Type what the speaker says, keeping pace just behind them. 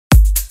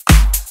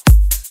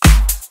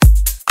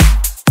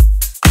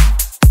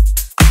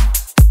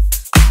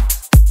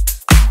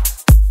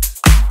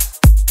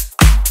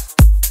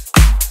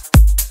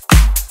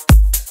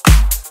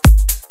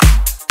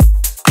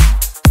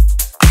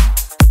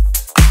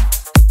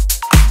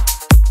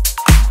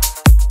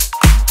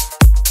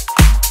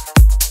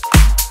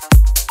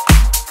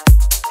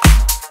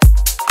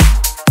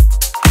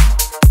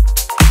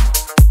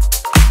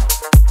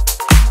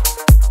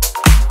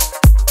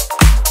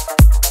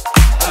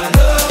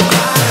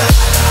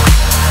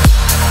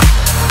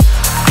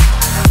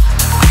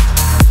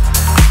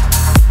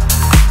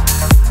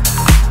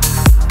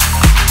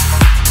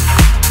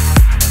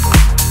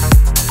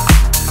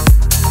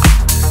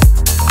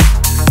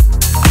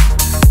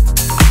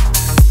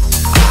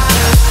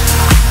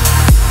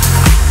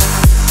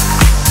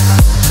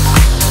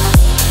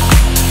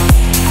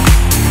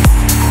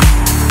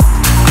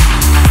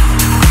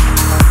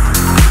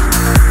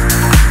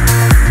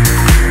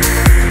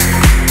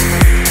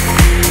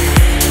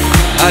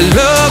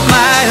love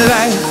my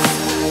life.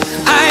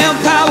 I am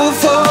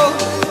powerful,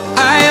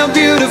 I am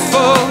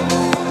beautiful,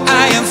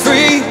 I am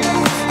free.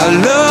 I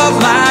love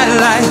my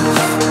life.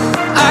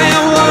 I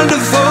am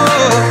wonderful,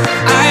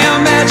 I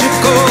am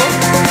magical,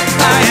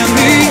 I am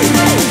me.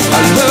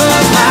 I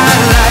love my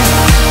life.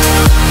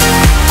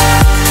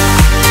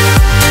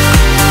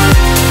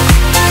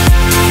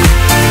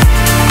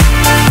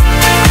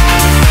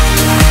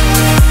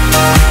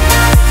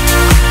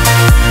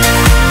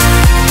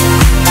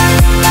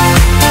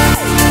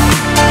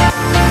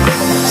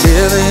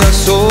 Telling your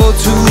soul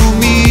to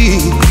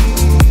me,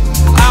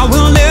 I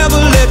will never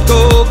let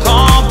go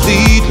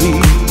completely.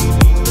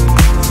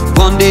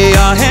 One day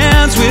our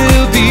hands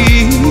will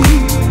be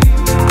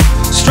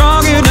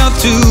strong enough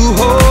to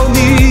hold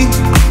me.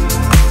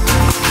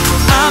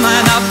 I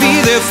might not be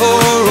there for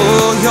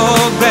all your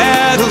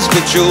battles,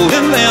 but you'll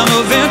win them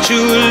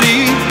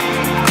eventually.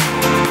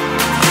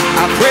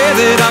 I pray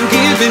that I'm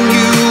giving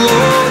you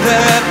all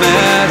that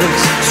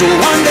matters, so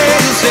one day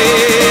you'll say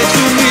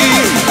to me,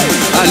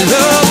 I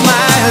love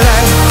my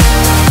life.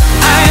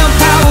 I am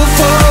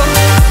powerful,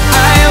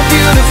 I am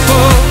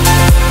beautiful,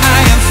 I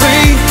am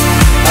free.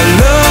 I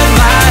love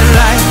my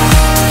life.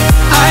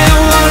 I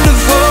am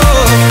wonderful,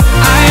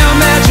 I am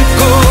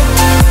magical,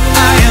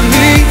 I am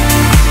me.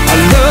 I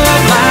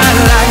love my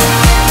life.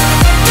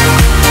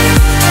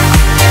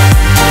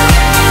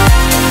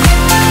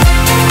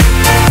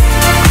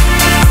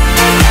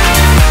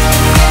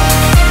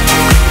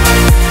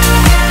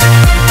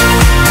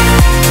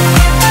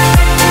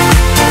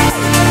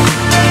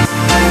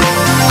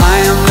 I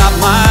am not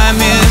my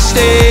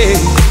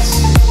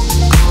mistakes,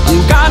 and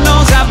God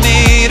knows I've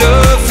made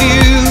a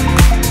few.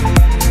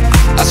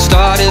 I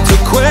started to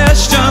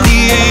question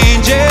the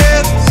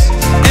angels,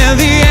 and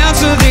the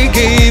answer they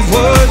gave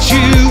was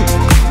you.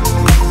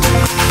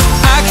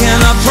 I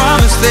cannot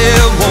promise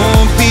there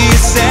won't be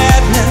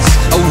sadness,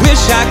 I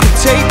wish I could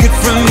take it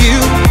from you,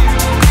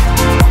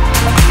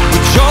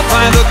 but you'll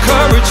find the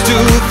courage to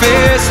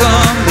face the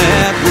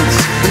madness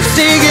and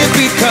sing it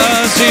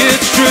because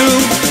it's true.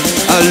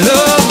 I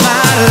love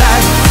my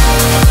life.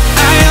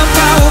 I am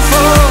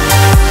powerful,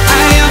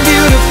 I am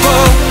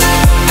beautiful,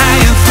 I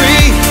am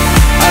free.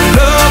 I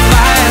love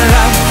my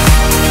life.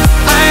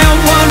 I am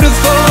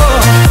wonderful,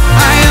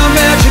 I am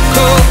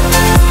magical,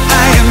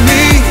 I am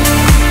me.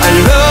 I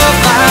love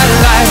my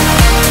life.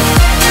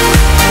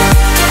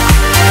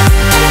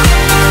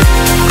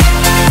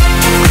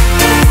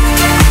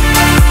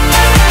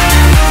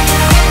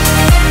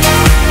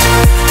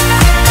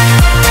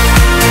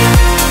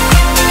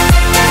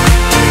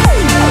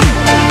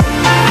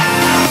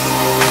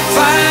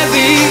 Find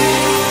the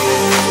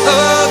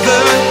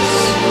others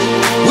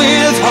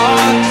with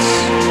hearts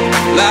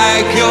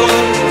like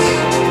yours.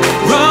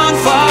 Run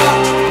far,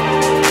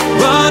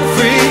 run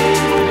free.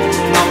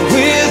 I'm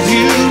with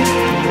you.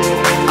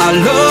 I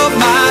love